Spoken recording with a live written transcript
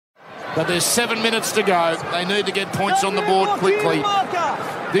But there's 7 minutes to go. They need to get points on the board quickly.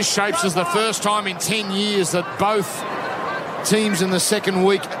 This shapes as the first time in 10 years that both teams in the second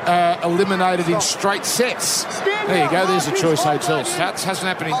week eliminated in straight sets. There you go, there's a Choice Hotel stats. Hasn't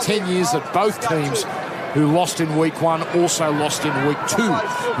happened in 10 years that both teams who lost in week 1 also lost in week 2.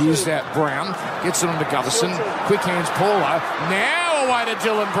 Here's that Brown, gets it on to Gutherson, quick hands Paulo, now away to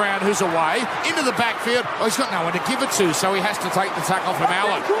Dylan Brown, who's away, into the backfield. Oh, he's got no one to give it to, so he has to take the tackle from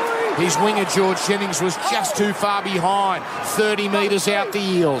Allen. His winger, George Jennings, was just too far behind, 30 metres out the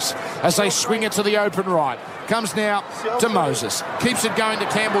Eels, as they swing it to the open right. Comes now to Moses, keeps it going to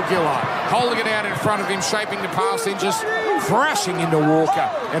Campbell Gillard, holding it out in front of him, shaping the pass, then just thrashing into Walker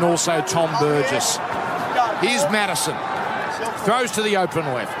and also Tom Burgess. Here's Madison, throws to the open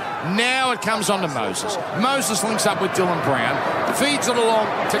left. Now it comes on to Moses. Moses links up with Dylan Brown, feeds it along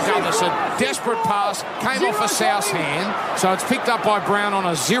to Gutherson. Desperate pass, came off a South's hand, so it's picked up by Brown on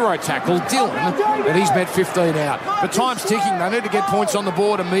a 0 tackle. Dylan, and he's met 15 out. But time's ticking. They need to get points on the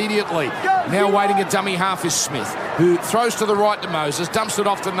board immediately. Now waiting at dummy half is Smith, who throws to the right to Moses, dumps it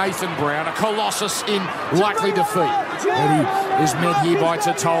off to Nathan Brown, a colossus in likely defeat. And he is met here by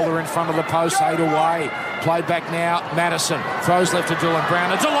Totola in front of the post, 8 away. Played back now, Madison throws left to Dylan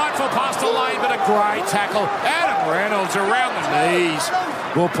Brown. A delightful pass to Lane, but a great tackle. Adam Reynolds around the knees.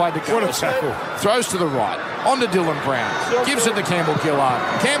 Well played to Gutherson. What a tackle. Throws to the right, on to Dylan Brown. Gives it to Campbell Gillard.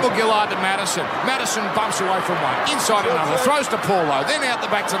 Campbell Gillard to Madison. Madison bumps away from one. Inside another. Throws to Paulo. Then out the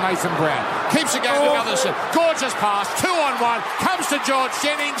back to Nathan Brown. Keeps it going to Gutherson. Gorgeous pass. 2-on-1. Comes to George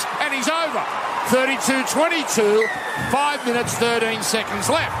Jennings, and he's over. 32-22. 5 minutes, 13 seconds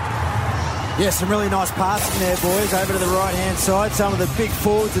left. Yeah, some really nice passing there, boys, over to the right-hand side. Some of the big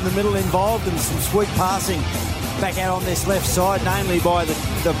forwards in the middle involved and some sweet passing back out on this left side, namely by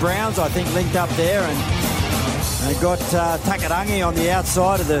the Browns, I think, linked up there. And they got Takarangi on the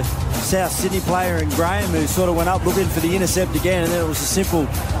outside of the South Sydney player and Graham, who sort of went up looking for the intercept again. And then it was a simple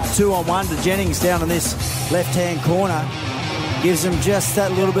 2-on-1 to Jennings down in this left-hand corner. Gives them just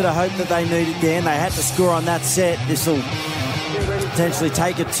that little bit of hope that they needed there. And they had to score on that set. This will potentially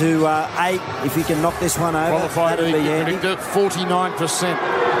take it to 8 if he can knock this one over. Qualified That'd be handy. 49%.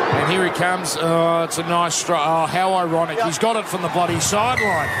 And here he comes. Oh, it's a nice strike. Oh, how ironic. He's got it from the bloody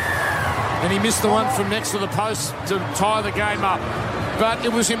sideline. And he missed the one from next to the post to tie the game up. But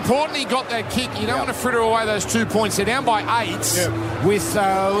it was important he got that kick. You don't want to fritter away those 2 points. They're down by 8 with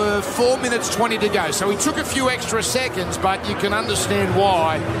 4 minutes 20 to go. So he took a few extra seconds, but you can understand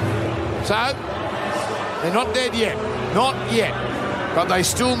why. So they're not dead yet. Not yet. But they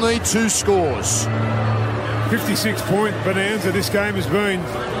still need 2 scores. 56-point bonanza this game has been.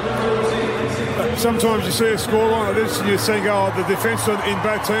 Sometimes you see a scoreline like this and you're saying, oh, the defence in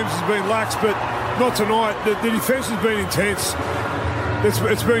both teams has been lax, but not tonight. The defence has been intense.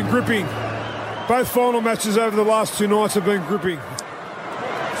 It's been gripping. Both final matches over the last 2 nights have been gripping.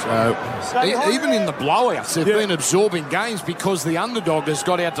 So even in the blowouts, they've been absorbing games because the underdog has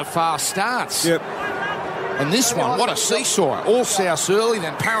got out to fast starts. Yep. And this one, what a seesaw. All South early,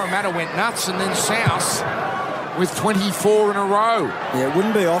 then Parramatta went nuts, and then South with 24 in a row. Yeah, it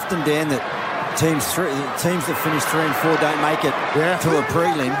wouldn't be often, Dan, that teams that finish 3 and 4 don't make it to a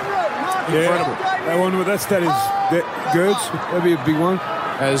prelim. Incredible. I wonder what that stat is. Gerds, that'd be a big one.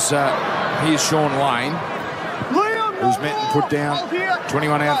 As here's Sean Lane, who's met and put down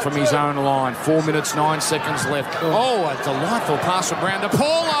 21 out from his own line. 4 minutes, 9 seconds left. Oh, a delightful pass from Brown to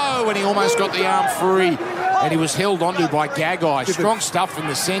Paulo, and he almost got the arm free. And he was held onto by Gagai. Strong stuff from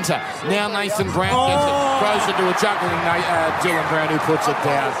the centre. Now Nathan Brown gets it, throws it to a juggling Dylan Brown, who puts it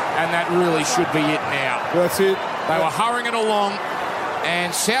down. And that really should be it now. That's it. They were hurrying it along,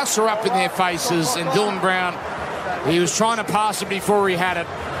 and Souths are up in their faces, and Dylan Brown, he was trying to pass it before he had it.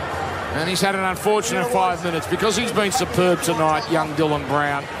 And he's had an unfortunate 5 minutes because he's been superb tonight, young Dylan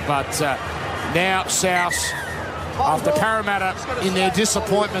Brown. But now Souths, after Parramatta, in their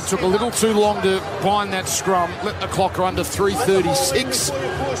disappointment, took a little too long to bind that scrum, let the clock run to 3:36,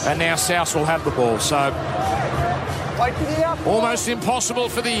 and now Souths will have the ball. So almost impossible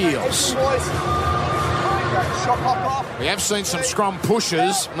for the Eels. We have seen some scrum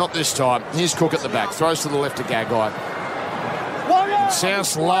pushes, not this time. Here's Cook at the back, throws to the left to Gagai.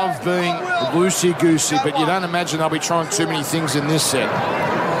 Souths love being loosey-goosey, but you don't imagine they'll be trying too many things in this set.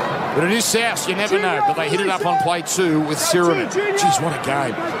 But it is Souths, you never know. But they hit it up on play 2 with Sirinen. Jeez, what a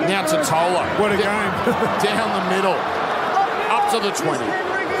game. Now to Tola. What a game. Down the middle. Up to the 20.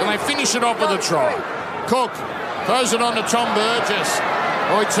 And they finish it off with a try. Cook throws it on to Tom Burgess.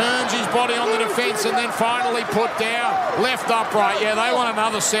 He turns his body on the defence and then finally put down. Left upright. Yeah, they want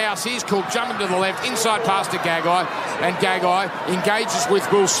another South. Here's Cook jumping to the left. Inside pass to Gagai. And Gagai engages with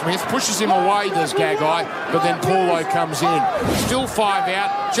Will Smith. Pushes him away, does Gagai. But then Paulo comes in. Still 5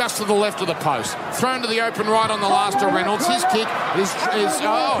 out, just to the left of the post. Thrown to the open right on the last to Reynolds. His kick is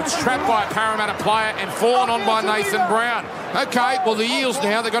it's trapped by a Parramatta player and fallen on by Nathan Brown. Okay, well, the Eels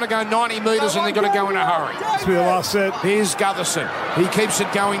now, they've got to go 90 metres and they've got to go in a hurry. This will be the last set. Here's Gutherson. He keeps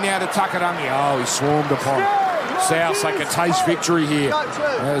it going now to Takadami. Oh, he swarmed upon South. They can taste victory here.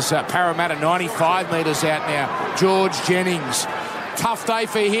 There's Parramatta 95 metres out now. George Jennings. Tough day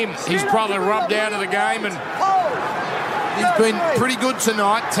for him. His brother rubbed out of the game and he's been pretty good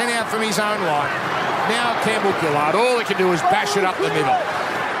tonight. 10 out from his own line. Now Campbell Gillard. All he can do is bash it up the middle.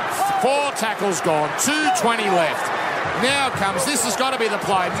 4 tackles gone. 2:20 left. Now comes, this has got to be the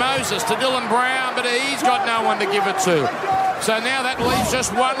play. Moses to Dylan Brown, but he's got no one to give it to. So now that leaves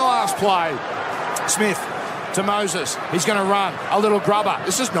just one last play. Smith to Moses. He's going to run. A little grubber.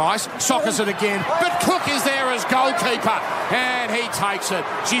 This is nice. Sockers it again. But Cook is there as goalkeeper. And he takes it.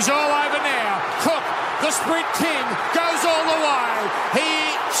 She's all over now. Cook, the sprint king, goes all the way. He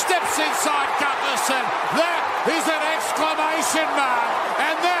steps inside Gutherson. That is an exclamation mark.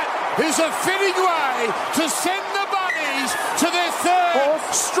 And that is a fitting way to send the Bunnies to their 3rd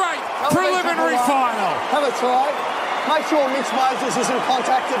straight preliminary final. Have a try. Make sure Mitch Moses isn't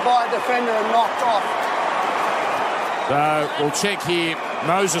contacted by a defender and knocked off. So we'll check here.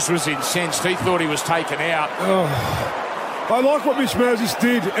 Moses was incensed. He thought he was taken out. I like what Mitch Moses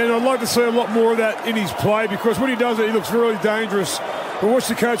did, and I'd like to see a lot more of that in his play, because when he does it, he looks really dangerous. But watch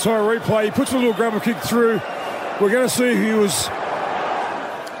the coach high replay. He puts a little grabber kick through. We're going to see who he was.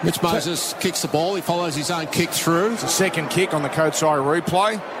 Mitch Moses kicks the ball. He follows his own kick through. It's a second kick on the coach's eye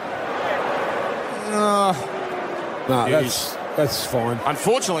replay. No, that's fine.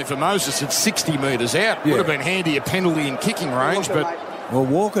 Unfortunately for Moses, it's 60 metres out. Would have been handy, a penalty in kicking range, but... Well,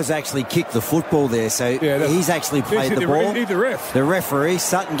 Walker's actually kicked the football there, so he's actually played the ball. The ref. The referee,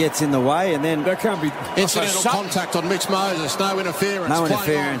 Sutton gets in the way, and then... That can't be... Incidental contact on Mitch Moses. No interference. No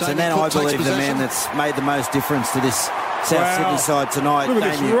interference. And then I believe the man that's made the most difference to this South Sydney side tonight,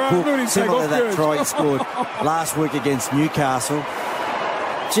 Damien Cook, similar to that try he scored last week against Newcastle.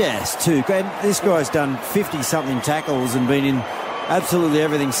 Just too good. This guy's done 50-something tackles and been in absolutely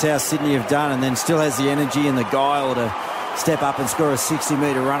everything South Sydney have done, and then still has the energy and the guile to step up and score a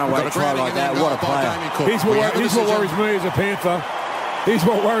 60-metre runaway try like that. What a player. He's what worries me as a Panther. He's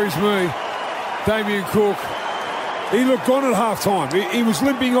what worries me. Damien Cook. He looked gone at half-time. He was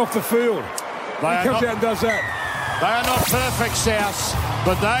limping off the field. He comes out and does that. They are not perfect, South,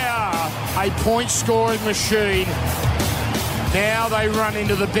 but they are a point-scoring machine. Now they run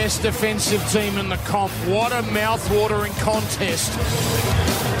into the best defensive team in the comp. What a mouth-watering contest.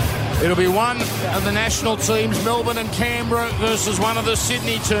 It'll be one of the national teams, Melbourne and Canberra, versus one of the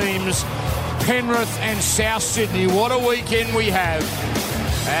Sydney teams, Penrith and South Sydney. What a weekend we have.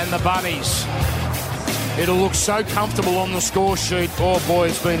 And the Bunnies. It'll look so comfortable on the score sheet. Oh, boy,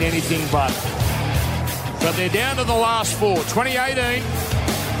 it's been anything but. But they're down to the last 4. 2018,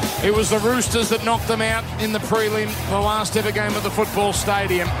 it was the Roosters that knocked them out in the prelim, the last ever game at the football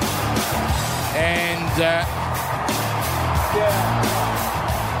stadium. And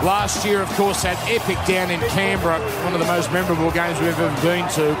last year, of course, that epic down in Canberra, one of the most memorable games we've ever been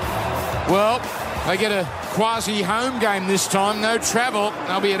to. Well, they get a quasi-home game this time, no travel.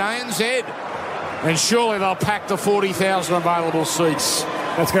 They'll be at ANZ. And surely they'll pack the 40,000 available seats.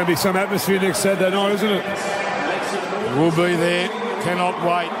 That's going to be some atmosphere next Saturday night, isn't it? We'll be there. Cannot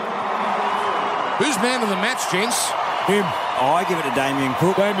wait. Who's man of the match, gents? Him. Oh, I give it to Damien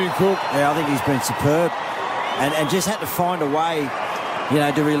Cook. Damien Cook. Yeah, I think he's been superb. And just had to find a way,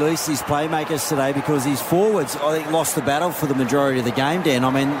 to release his playmakers today, because his forwards, I think, lost the battle for the majority of the game, Dan. I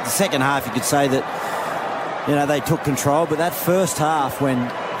mean, the second half, you could say that, they took control. But that first half, when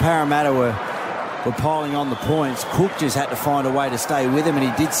Parramatta were piling on the points, Cook just had to find a way to stay with him, and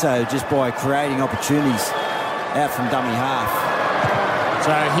he did so just by creating opportunities out from dummy half.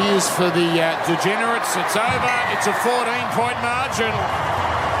 So here's for the degenerates. It's over. It's a 14-point margin.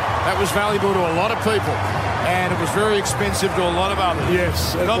 That was valuable to a lot of people, and it was very expensive to a lot of others.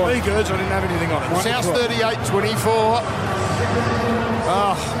 Yes. Not me, Gerds. I didn't have anything on it. South 38-24.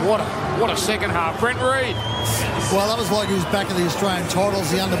 Oh, what a second half. Brent Reid. Well, that was like he was back at the Australian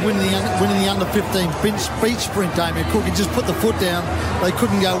titles, winning the under-15 beach sprint, Damien Cook. He just put the foot down. They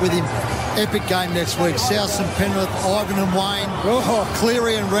couldn't go with him. Epic game next week. South and Penrith, Ivan and Wayne,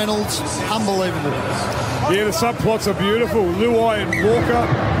 Cleary and Reynolds. Unbelievable. Yeah, the subplots are beautiful. Luai and Walker.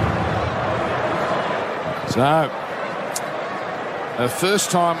 So,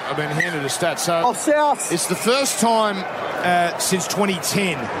 First time I've been handed a stat. So South. it's the first time since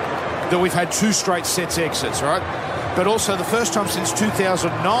 2010 that we've had 2 straight sets exits, right? But also the first time since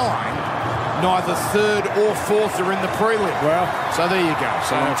 2009, neither third or fourth are in the prelim. Wow. So there you go.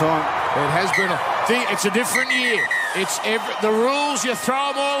 So Long time. it has been it's a different year. It's the rules, you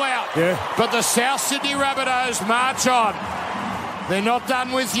throw them all out. Yeah. But the South Sydney Rabbitohs march on. They're not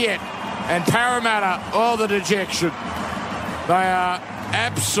done with yet. And Parramatta, the dejection. They are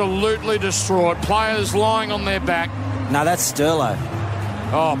absolutely distraught. Players lying on their back. No, that's Sterlo.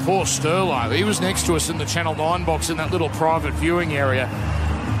 Oh, poor Sterlo. He was next to us in the Channel 9 box in that little private viewing area.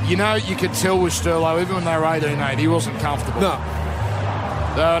 You know, you could tell with Sterlo, even when they were 18-8, he wasn't comfortable. No.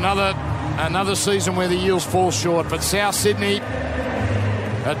 So another season where the Eels fall short. But South Sydney,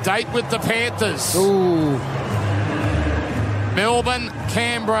 a date with the Panthers. Ooh. Melbourne,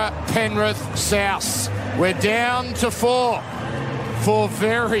 Canberra, Penrith, South. We're down to 4 for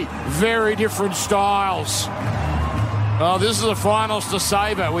very, very different styles. Oh, this is the finals to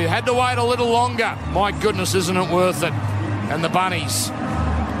savour. We had to wait a little longer. My goodness, isn't it worth it? And the Bunnies,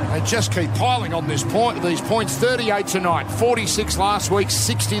 they just keep piling on these points. 38 tonight, 46 last week,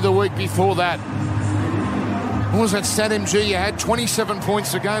 60 the week before that. What was that stat, MG? You had 27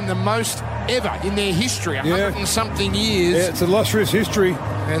 points a game, the most ever in their history, 100 and something years. Yeah, it's illustrious history.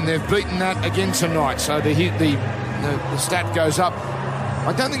 And they've beaten that again tonight. So the stat goes up.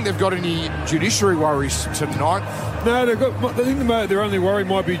 I don't think they've got any judiciary worries tonight. No, I think their only worry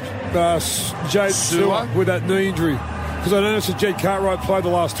might be Jade Sewer with that knee injury. Because I noticed that Jed Cartwright played the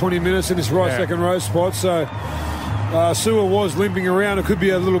last 20 minutes in this second row spot. So Sewer was limping around. It could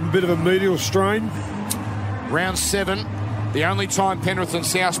be a little bit of a medial strain. Round 7, the only time Penrith and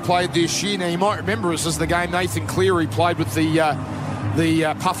South played this year. Now, you might remember this as the game Nathan Cleary played with the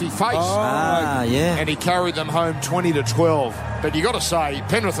puffy face. Yeah. And he carried them home 20-12. But you got to say,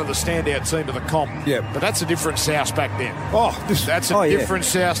 Penrith are the standout team of the comp. Yeah. But that's a different South back then. That's a different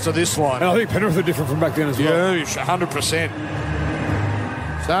South to this line. And I think Penrith are different from back then as well. Yeah, 100%.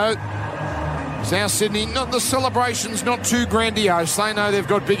 So, South Sydney, the celebration's not too grandiose. They know they've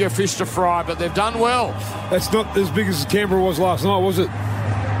got bigger fish to fry, but they've done well. That's not as big as Canberra was last night, was it?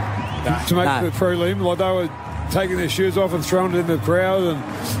 No. To make the prelim, like they were taking their shoes off and throwing it in the crowd, and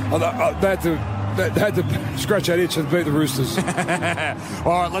they had to scratch that itch and beat the Roosters. All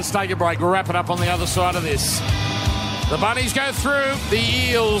right, let's take a break. We'll wrap it up on the other side of this. The Bunnies go through. The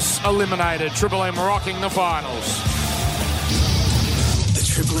Eels eliminated. Triple M rocking the finals. The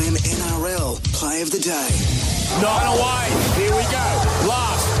Triple M NRL Play of the Day. 9 away. Here we go.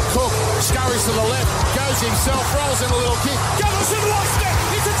 Last. Cook scurries to the left. Goes himself. Rolls in a little kick. Goverson lost it.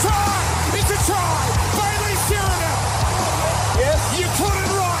 It's a try. It's a try. Bailey Sheridan. Yes. You put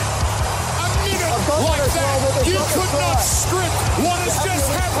it right. A minute like that. You could not script what has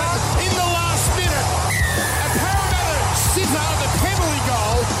just happened in the last minute. A Parramatta sitter, the penalty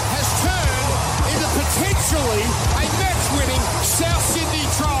goal, has turned into potentially a match-winning South Sydney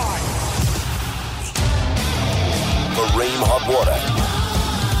try. Marine Hot Water.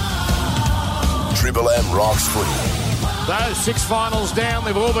 Triple M rocks footy. Those 6 finals down,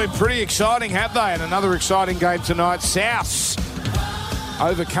 they've all been pretty exciting, have they? And another exciting game tonight. Souths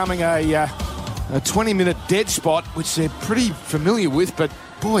overcoming a 20-minute dead spot, which they're pretty familiar with, but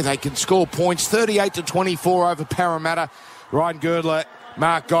boy, they can score points. 38-24 over Parramatta. Ryan Girdler,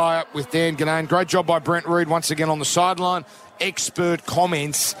 Mark Geyer with Dan Ganane. Great job by Brent Reid once again on the sideline. Expert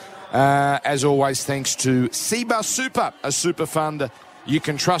comments, as always, thanks to Seba Super, a super fund you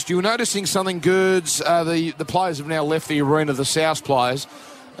can trust. You were noticing something, Girds. The players have now left the arena, the South players.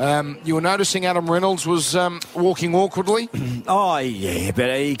 You were noticing Adam Reynolds was walking awkwardly. Oh, yeah,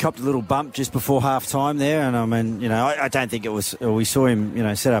 but he copped a little bump just before half-time there, and I mean, I don't think it was... We saw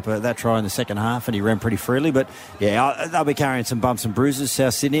him, set up that try in the second half, and he ran pretty freely, but, yeah, they'll be carrying some bumps and bruises,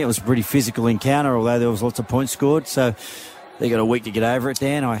 South Sydney. It was a pretty physical encounter, although there was lots of points scored, so they got a week to get over it,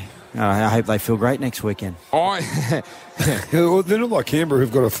 Dan. I hope they feel great next weekend. They're not like Canberra,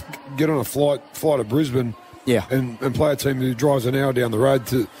 who've got to get on a flight to Brisbane. Yeah, and play a team who drives an hour down the road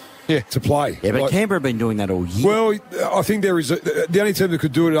to play. Yeah, but Canberra have been doing that all year. Well, I think there is the only team that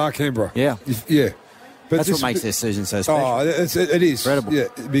could do it are Canberra. Yeah, But that's what makes their season so special. Oh, it is incredible. Yeah,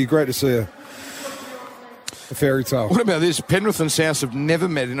 it'd be great to see a fairy tale. What about this? Penrith and South have never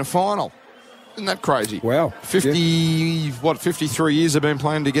met in a final. Isn't that crazy? Wow. 53 years they've been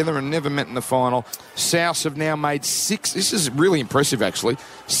playing together and never met in the final. Souths have now made 6. This is really impressive, actually.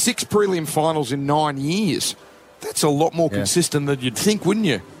 6 prelim finals in 9 years. That's a lot more consistent than you'd think, wouldn't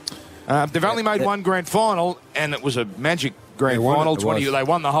you? They've only made 1 grand final, and it was a magic grand final. They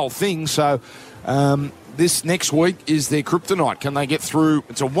won the whole thing. So, this next week is their kryptonite. Can they get through?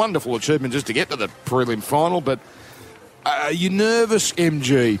 It's a wonderful achievement just to get to the prelim final, but are you nervous,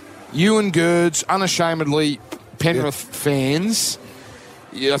 MG? You and Gerds, unashamedly Penrith fans.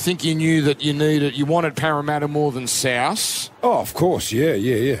 I think you knew that you wanted Parramatta more than South. Oh, of course, yeah.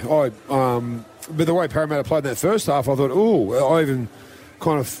 But the way Parramatta played in that first half, I thought, I even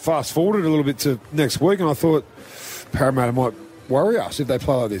kind of fast-forwarded a little bit to next week, and I thought Parramatta might worry us if they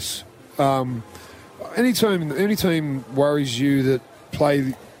play like this. Any team worries you that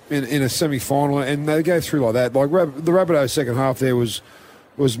play in a semi-final and they go through like that. Like the Rabbitohs second half there was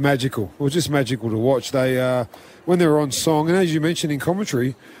magical. It was just magical to watch. They when they were on song, and as you mentioned in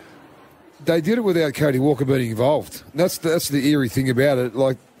commentary, they did it without Cody Walker being involved. That's the eerie thing about it.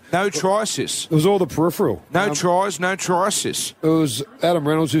 Like, no try-assist. It was all the peripheral. No tries, no try-assist. It was Adam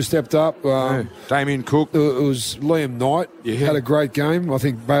Reynolds who stepped up. Damien Cook. It was Liam Knight had a great game. I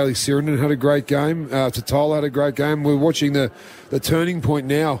think Bailey Sirenden had a great game. Totola had a great game. We're watching the turning point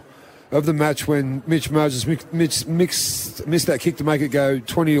now of the match when Mitch Moses missed that kick to make it go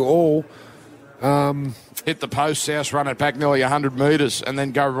 20-all. Hit the post, South run it back nearly 100 metres and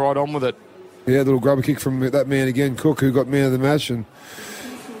then go right on with it. Yeah, a little grubber kick from that man again, Cook, who got man of the match. And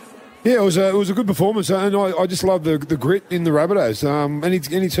yeah, it was a good performance, and I just love the grit in the Rabbitohs.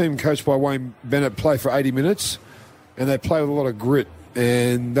 Any team coached by Wayne Bennett play for 80 minutes, and they play with a lot of grit,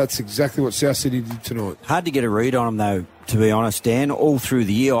 and that's exactly what South Sydney did tonight. Hard to get a read on them, though, to be honest, Dan. All through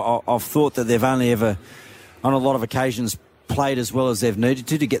the year, I've thought that they've only ever, on a lot of occasions, played as well as they've needed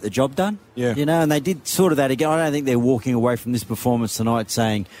to get the job done. Yeah. And they did sort of that again. I don't think they're walking away from this performance tonight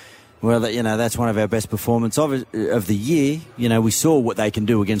saying, well, that's one of our best performances of the year. We saw what they can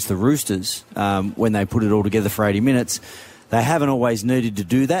do against the Roosters when they put it all together for 80 minutes. They haven't always needed to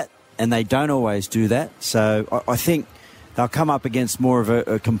do that, and they don't always do that. So I think they'll come up against more of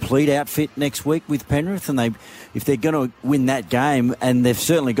a complete outfit next week with Penrith, and if they're going to win that game, and they've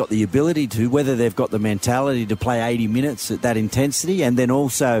certainly got the ability to, whether they've got the mentality to play 80 minutes at that intensity, and then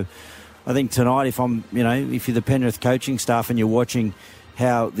also, I think tonight, if you're the Penrith coaching staff and you're watching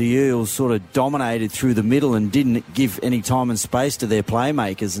how the Eels sort of dominated through the middle and didn't give any time and space to their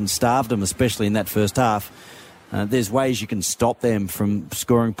playmakers and starved them, especially in that first half. There's ways you can stop them from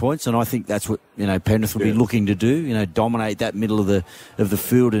scoring points, and I think that's what Penrith will be looking to do. Dominate that middle of the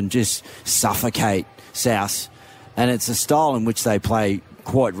field and just suffocate South. And it's a style in which they play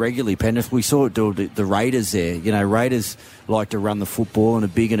quite regularly. Penrith, we saw it do the Raiders there. Raiders like to run the football and are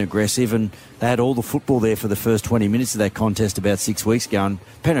big and aggressive, and they had all the football there for the first 20 minutes of that contest about 6 weeks ago, and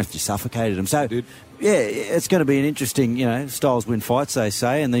Penrith just suffocated them. So, yeah, it's going to be an interesting, styles win fights, they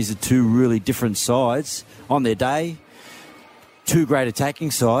say, and these are two really different sides on their day. Two great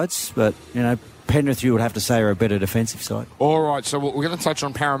attacking sides, but, Penrith, you would have to say, are a better defensive side. All right, so we're going to touch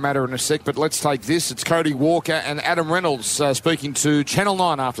on Parramatta in a sec, but let's take this. It's Cody Walker and Adam Reynolds speaking to Channel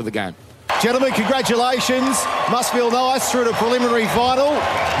 9 after the game. Gentlemen, congratulations. Must feel nice through the preliminary final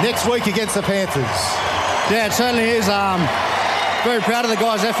next week against the Panthers. Yeah, it certainly is. Very proud of the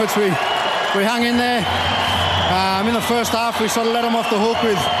guys' efforts. We hung in there. In the first half, we sort of let them off the hook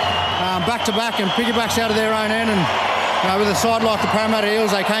with back-to-back and piggybacks out of their own end. And with a side like the Parramatta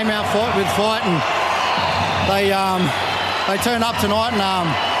Eels, they came out with fight, and they turned up tonight.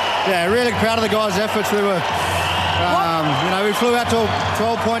 And really proud of the guys' efforts. We were. We flew out to a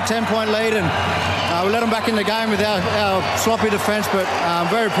 12-point, 10-point lead, and we let them back in the game with our sloppy defence, but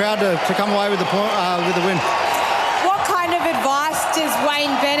very proud to come away with the win. What kind of advice does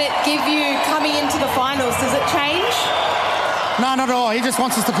Wayne Bennett give you coming into the finals? Does it change? No, not at all. He just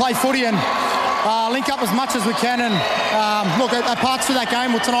wants us to play footy and link up as much as we can. And look, at parts of that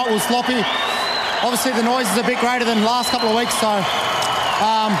game, tonight was sloppy. Obviously, the noise is a bit greater than the last couple of weeks, so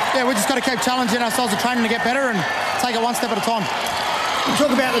we just got to keep challenging ourselves and training to get better and take it one step at a time. You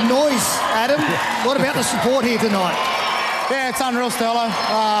talk about the noise, Adam. What about the support here tonight? Yeah, it's unreal, Sterlo.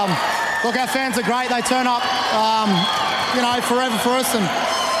 Look, our fans are great. They turn up, forever for us. And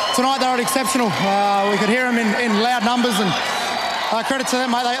tonight they were exceptional. We could hear them in loud numbers, and credit to them,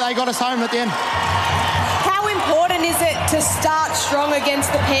 mate. They got us home at the end. How important is it to start strong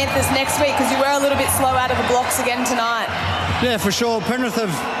against the Panthers next week? Because you were a little bit slow out of the blocks again tonight. Yeah, for sure. Penrith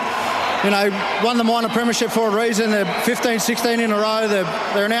have, won the minor premiership for a reason. They're 15-16 in a row.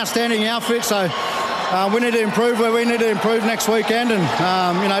 They're an outstanding outfit. So we need to improve where we need to improve next weekend.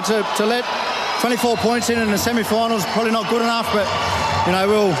 And, to let 24 points in the semi-finals is probably not good enough. But,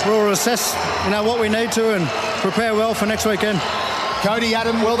 we'll assess, what we need to and prepare well for next weekend. Cody,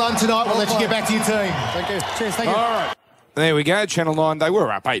 Adam, well done tonight. We'll let you get back to your team. Thank you. Cheers. Thank you. All right. There we go, Channel 9. They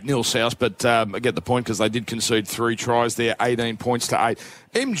were up 8-0 South, but I get the point because they did concede 3 tries there, 18 points to 8.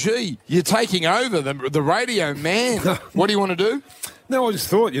 MG, you're taking over the radio man. What do you want to do? No, I just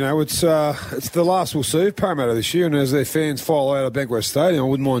thought, it's the last we'll see of Parramatta this year, and as their fans file out of Bankwest Stadium, I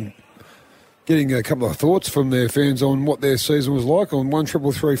wouldn't mind getting a couple of thoughts from their fans on what their season was like on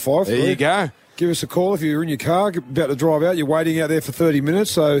 133353. There you go. Give us a call if you're in your car, about to drive out. You're waiting out there for 30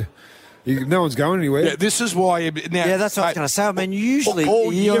 minutes, so no one's going anywhere. Yeah, this is why... Now, that's what I was going to say. I mean, usually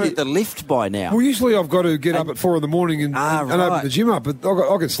you're at the lift by now. Well, usually I've got to get up at 4 in the morning and open the gym up, but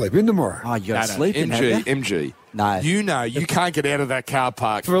I can sleep in tomorrow. Oh, you got to sleep in, MG. No. You can't get out of that car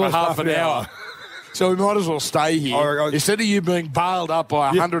park for half an hour. So we might as well stay here. Instead of you being bailed up by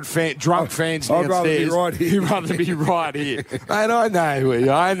 100 drunk fans downstairs, I'd rather be right here. You'd rather be right here. Mate, I know who you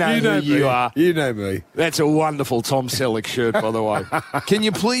are. I know who you are. You know me. That's a wonderful Tom Selleck shirt, by the way. Can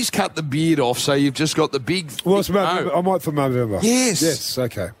you please cut the beard off so you've just got the big... Well, I might for November. Yes. Yes,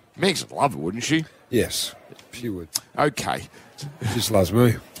 okay. Megs would love it, wouldn't she? Yes, she would. Okay. She just loves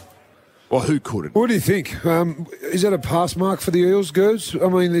me. Well, who couldn't? What do you think? Is that a pass mark for the Eels, Gerds? I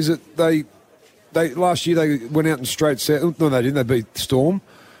mean, is it... They last year they went out in straight set. No, they didn't. They beat Storm.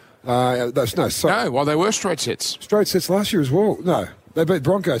 No, they were straight sets. Straight sets last year as well. No, they beat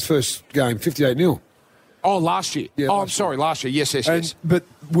Broncos first game 58-0. Oh, last year. Yeah, I'm sorry, last year. Yes. But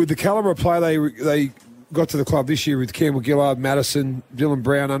with the calibre of play they got to the club this year with Campbell Gillard, Madison, Dylan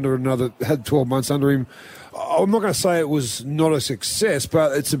Brown had 12 months under him. I'm not going to say it was not a success,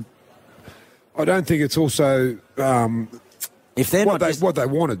 but I don't think it's also. If they're what they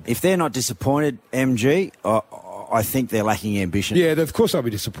wanted. If they're not disappointed, MG, I think they're lacking ambition. Yeah, of course they'll be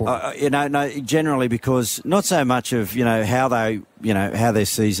disappointed. No, generally because not so much of how their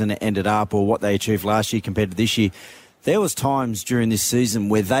season ended up or what they achieved last year compared to this year. There was times during this season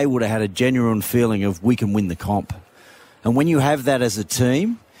where they would have had a genuine feeling of we can win the comp, and when you have that as a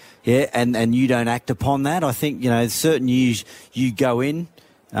team, and you don't act upon that, I think certain years you go in,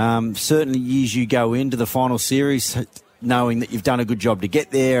 certain years you go into the final series knowing that you've done a good job to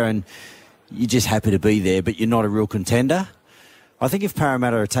get there and you're just happy to be there, but you're not a real contender. I think if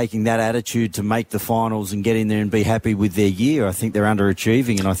Parramatta are taking that attitude to make the finals and get in there and be happy with their year, I think they're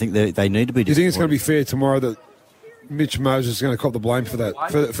underachieving, and I think they need to be disappointed. Do you think it's going to be fair tomorrow that Mitch Moses is going to cop the blame for that,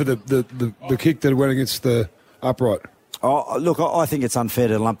 for the kick that went against the upright? Oh, look, I think it's unfair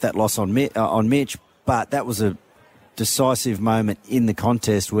to lump that loss on Mitch, but that was a decisive moment in the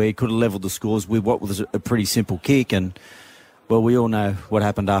contest where he could have levelled the scores with what was a pretty simple kick, and well, we all know what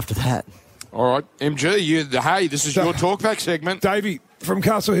happened after that. All right, MG, this is your talkback segment. Davey from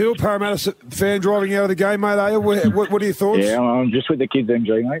Castle Hill, Parramatta fan driving out of the game, mate. Are you? What are your thoughts? Yeah, I'm just with the kids,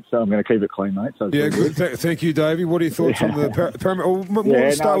 MG, mate, so I'm going to keep it clean, mate. So yeah, good. Thank you, Davey. What are your thoughts on the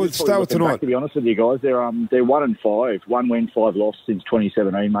Parramatta? Start with tonight. Back, to be honest with you guys, they're 1-5, 1 win, 5 loss since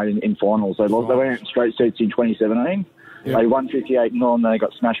 2017, mate, in finals. They went out straight sets in 2017. Yep. They won 58-0 and they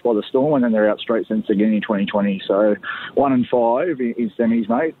got smashed by the Storm, and then they're out straight since again in 2020. So 1-5 in semis,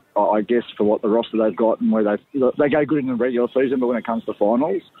 mate. I guess for what the roster they've got and where they go good in the regular season, but when it comes to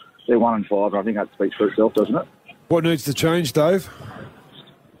finals, they're 1-5. I think that speaks for itself, doesn't it? What needs to change, Dave?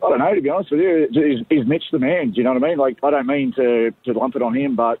 I don't know, to be honest with you. Is Mitch the man? Do you know what I mean? Like, I don't mean to lump it on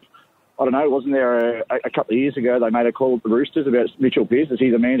him, but I don't know, wasn't there a couple of years ago they made a call at the Roosters about Mitchell Pearce? Is he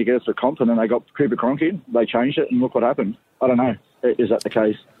the man to get us a comp? And then they got Cooper Cronk in. They changed it, and look what happened. I don't know. Is that the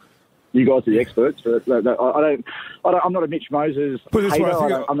case? You guys are the experts. But I'm not a Mitch Moses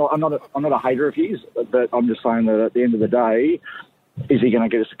hater. I'm not a hater of his. But I'm just saying that at the end of the day, is he going to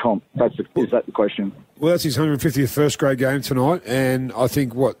get us a comp? Is that the question? Well, that's his 150th first grade game tonight, and I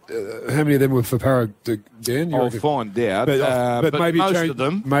think how many of them were for Parra, Dan? I'll find out. But maybe most of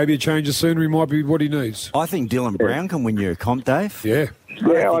them. Maybe a change of scenery might be what he needs. I think Dylan Brown can win you a comp, Dave. Yeah.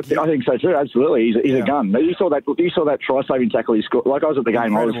 Yeah, I think so too. Absolutely, he's a gun. You saw that try-saving tackle he scored. Like, I was at the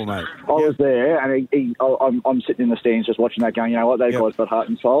game, I was there, and I'm sitting in the stands just watching that game. You know what? Those guys got heart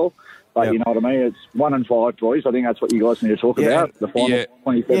and soul. But you know what I mean? It's 1-5, boys. I think that's what you guys need to talk about. The final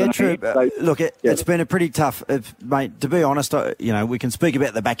 27. Yeah, true. Look, it's been a pretty tough, mate. To be honest, we can speak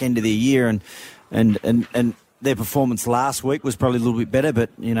about the back end of the year and their performance last week was probably a little bit better.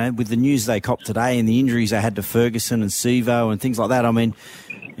 But with the news they copped today and the injuries they had to Ferguson and Sevo and things like that, I mean,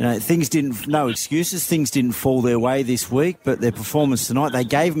 no excuses. Things didn't fall their way this week, but their performance tonight, they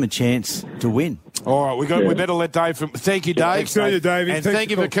gave them a chance to win. All right, we better let Dave. Thank you, Dave. Thank you, Davey. And thank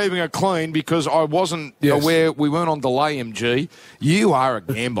you for keeping it clean, because I wasn't aware we weren't on delay, MG. You are a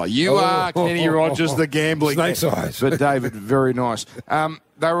gambler. You are Kenny Rogers, the gambling. Snake's eyes. But David, very nice. They were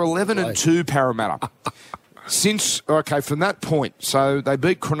 11-2 Parramatta. from that point, so they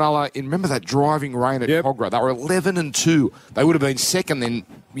beat Cronulla in, remember that driving rain at Cogra? They were 11-2. They would have been second then,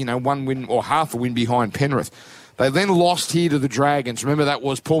 one win or half a win behind Penrith. They then lost here to the Dragons. Remember, that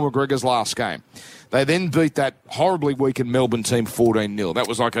was Paul McGregor's last game. They then beat that horribly weakened Melbourne team 14-0. That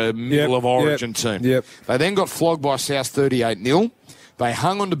was like a middle-of-origin team. Yep. They then got flogged by South 38-0. They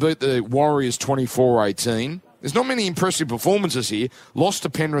hung on to beat the Warriors 24-18. There's not many impressive performances here. Lost to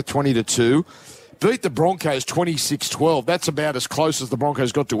Penrith 20-2. Beat the Broncos 26-12. That's about as close as the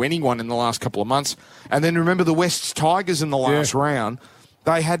Broncos got to anyone in the last couple of months. And then remember the West's Tigers in the last round.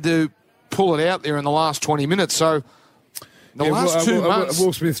 They had to pull it out there in the last 20 minutes. So the last 2 months...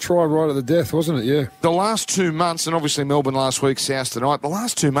 Will Smith tried right at the death, wasn't it? Yeah. The last 2 months, and obviously Melbourne last week, South tonight, the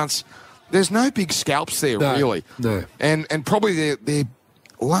last 2 months, there's no big scalps there, really. No. And probably their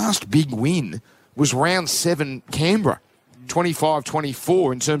last big win was round 7 Canberra,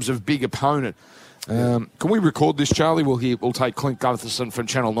 25-24 in terms of big opponent. Can we record this, Charlie? We'll take Clint Gutherson from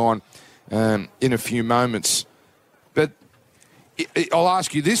Channel 9 in a few moments. But I'll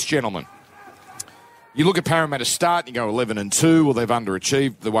ask you this, gentlemen. You look at Parramatta's start, you go 11-2, well, they've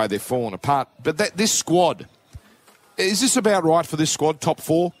underachieved the way they've fallen apart. But this squad, is this about right for this squad? Top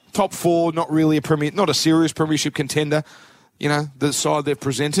four? Top four, not really not a serious premiership contender, the side they've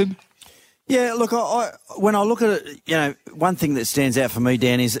presented? Yeah, look, when I look at it, one thing that stands out for me,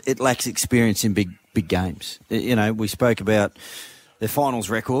 Dan, is it lacks experience in big games. We spoke about their finals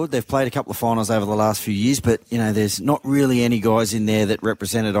record. They've played a couple of finals over the last few years, but, there's not really any guys in there that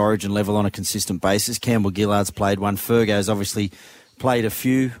represented Origin level on a consistent basis. Campbell Gillard's played one. Fergo's obviously played a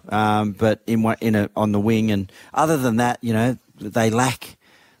few, but on the wing. And other than that, they lack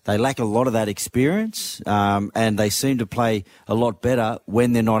a lot of that experience, and they seem to play a lot better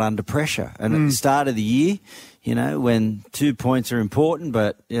when they're not under pressure. And at the start of the year, when 2 points are important,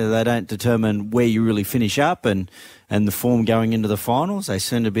 but they don't determine where you really finish up and the form going into the finals, they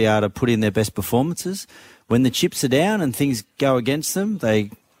seem to be able to put in their best performances. When the chips are down and things go against them,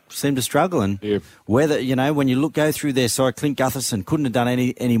 they seem to struggle. And whether, when you go through their side, Clint Gutherson couldn't have done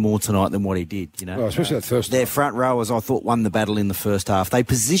any more tonight than what he did, especially that first Their front rowers, I thought, won the battle in the first half. They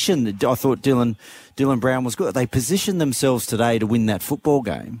positioned, I thought Dylan Brown was good. They positioned themselves today to win that football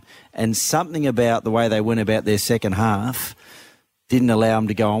game, and something about the way they went about their second half didn't allow them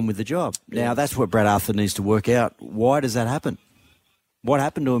to go on with the job. Now, that's what Brad Arthur needs to work out. Why does that happen? What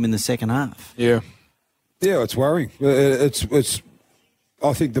happened to him in the second half? Yeah, it's worrying. It's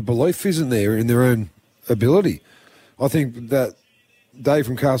I think the belief isn't there in their own ability. I think that Dave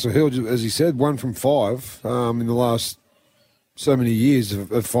from Castle Hill, as he said, 1 from 5 in the last so many years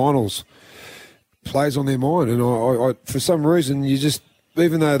of finals plays on their mind. And I for some reason,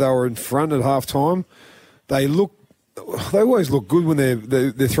 even though they were in front at half time, they always look good when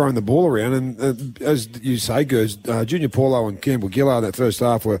they're throwing the ball around. And as you say, Gers, Junior Paulo and Campbell Gillard in that first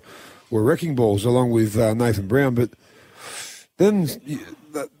half were wrecking balls along with Nathan Brown. But then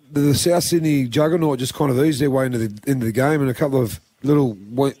the South Sydney juggernaut just kind of eased their way into the game, and a couple of little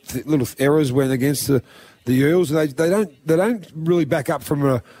errors went against the Eels. They don't really back up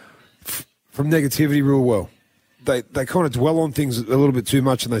from negativity real well. They kind of dwell on things a little bit too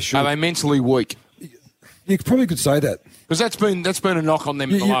much, and they should. Are they mentally weak? You probably could say that, because that's been a knock on them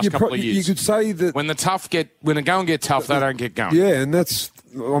in the last couple of years. You could say that when they go and get tough, they don't get going. Yeah, and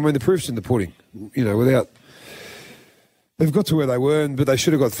the proof's in the pudding. Without. They've got to where they were, but they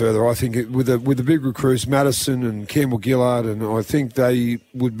should have got further. I think with the big recruits, Madison and Campbell Gillard, and I think they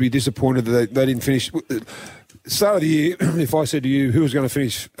would be disappointed that they didn't finish. Start of the year, if I said to you who was going to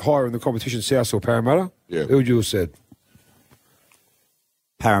finish higher in the competition, South or Parramatta, who would you have said?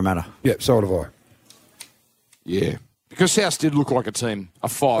 Parramatta. Yeah, so would have I. Yeah. Because South did look like a team, a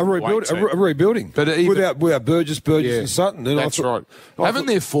rebuilding. But without Burgess and Sutton. And that's right. Having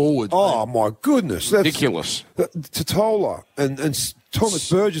their forwards. Oh, my goodness. That's ridiculous. Totola and Thomas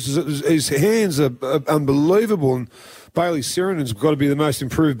Burgess, his hands are unbelievable. And Bailey Sirenen's got to be the most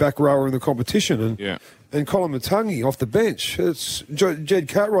improved back rower in the competition. And Colin Matangi off the bench. Jed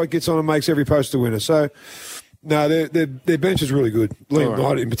Cartwright gets on and makes every poster winner. So, no, their bench is really good. Liam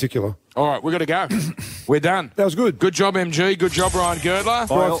Knight in particular. All right, we've got to go. We're done. That was good. Good job, MG. Good job, Ryan Girdler.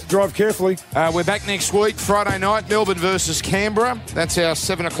 Drive carefully. We're back next week, Friday night, Melbourne versus Canberra. That's our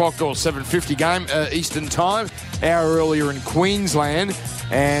 7 o'clock or 7:50 game, Eastern time. Hour earlier in Queensland.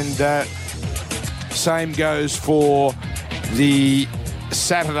 And same goes for the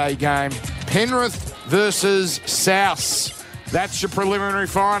Saturday game. Penrith versus South. That's your preliminary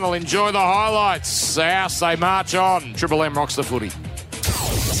final. Enjoy the highlights. South, they march on. Triple M rocks the footy. Game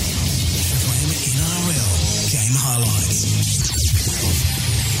highlights.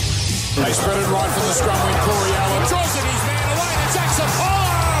 They spread it right from the scrum when Corey Allen draws it his man away to Jackson.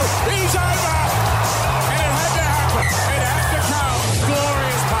 Oh, he's over. And it had to happen. It had to come.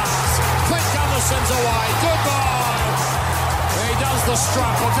 Glorious pass. Clint Gutherson's away. Goodbye. And he does the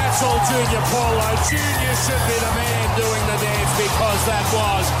strut, but that's all Junior Paulo. Junior should be the man doing the dance because that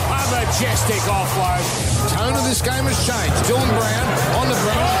was a majestic offload. Tone of this game has changed. Dylan Brown on the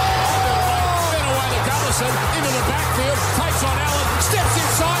ground. Then away to Gutherson into the backfield. Takes on Allen. Steps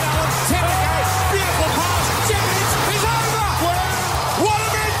inside Allen. 10 to go. Beautiful pass. Jennings is over. Wow. What a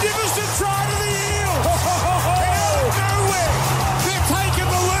magnificent try to the Eels. Out of nowhere. They're taking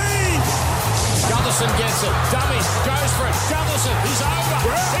the lead. Gutherson gets it. Dummies. Goes for it. Gutherson. He's over.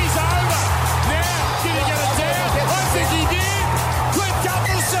 He's over. Now, did he get it down? I think he did. Clint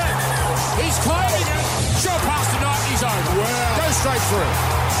Gutherson. He's claiming it. Short pass tonight. He's over. Wow. Goes straight through.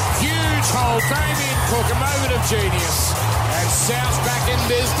 Huge hole. Damien Cook. A moment of genius. And South back in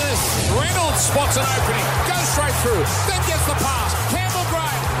business. Reynolds spots an opening. Goes straight through. Then gets the pass. Campbell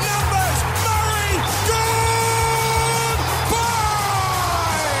Gray. Numbers. Murray. Good.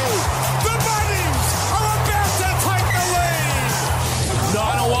 Bye. The Bunnies are about to take the lead.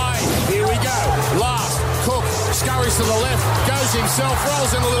 9 away. Here we go. Last. Cook scurries to the left. Goes himself.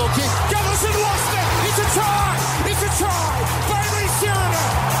 Rolls in a little kick. Gutherson lost it. It's a try. It's a try. Bailey Sheridan.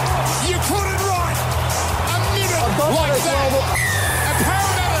 You couldn't write a minute like that. A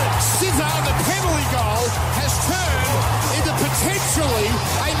Parramatta scissor, the penalty goal, has turned into potentially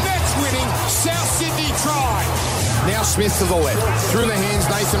a match-winning South Sydney try. Now Smith to the left. Through the hands,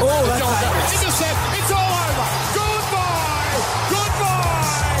 Nathan. Intercept. It's all over. Goodbye.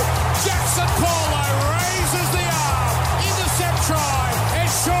 Goodbye. Jackson Paulo raises the arm. Intercept try. And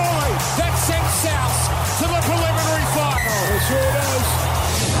surely that sends South to the preliminary final. It sure does.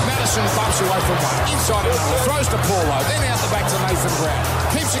 Madison bumps away from one. Inside another. Throws to Paulo. Then out the back to Nathan Brown.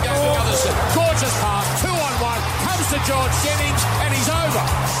 Keeps it going to Gutherson. Gorgeous pass. 2-on-1. Comes to George Jennings. And he's over.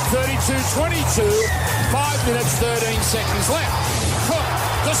 32-22. 5 minutes, 13 seconds left. Cook,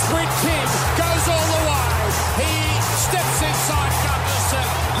 the sprint king, goes all the way. He steps inside Gutherson.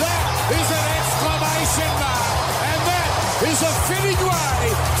 That is an exclamation mark. And that is a fitting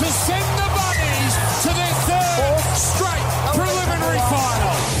way to send the Bunnies to their third straight preliminary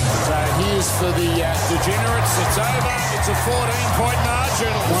final. So here's for the degenerates. It's over. It's a 14-point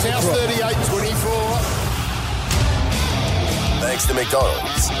margin. South 38-24. Thanks to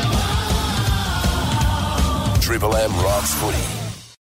McDonald's. Triple M rocks footy.